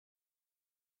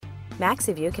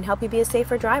Maxi View can help you be a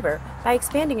safer driver by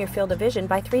expanding your field of vision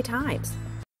by 3 times.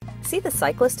 See the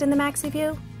cyclist in the Maxi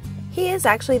View? He is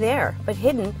actually there, but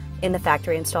hidden in the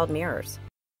factory-installed mirrors.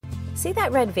 See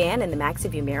that red van in the Maxi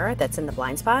View mirror that's in the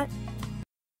blind spot?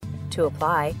 To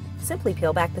apply, simply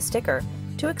peel back the sticker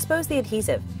to expose the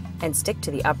adhesive and stick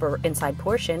to the upper inside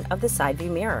portion of the side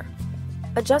view mirror.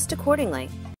 Adjust accordingly.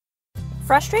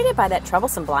 Frustrated by that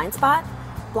troublesome blind spot?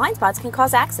 Blind spots can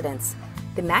cause accidents.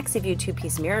 The Maxi View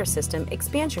 2-piece mirror system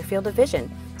expands your field of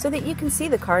vision so that you can see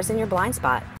the cars in your blind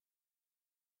spot.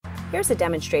 Here's a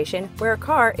demonstration where a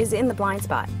car is in the blind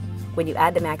spot. When you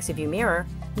add the Maxi View mirror,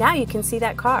 now you can see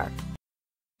that car.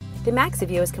 The Maxi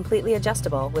View is completely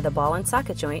adjustable with a ball and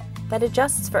socket joint that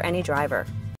adjusts for any driver.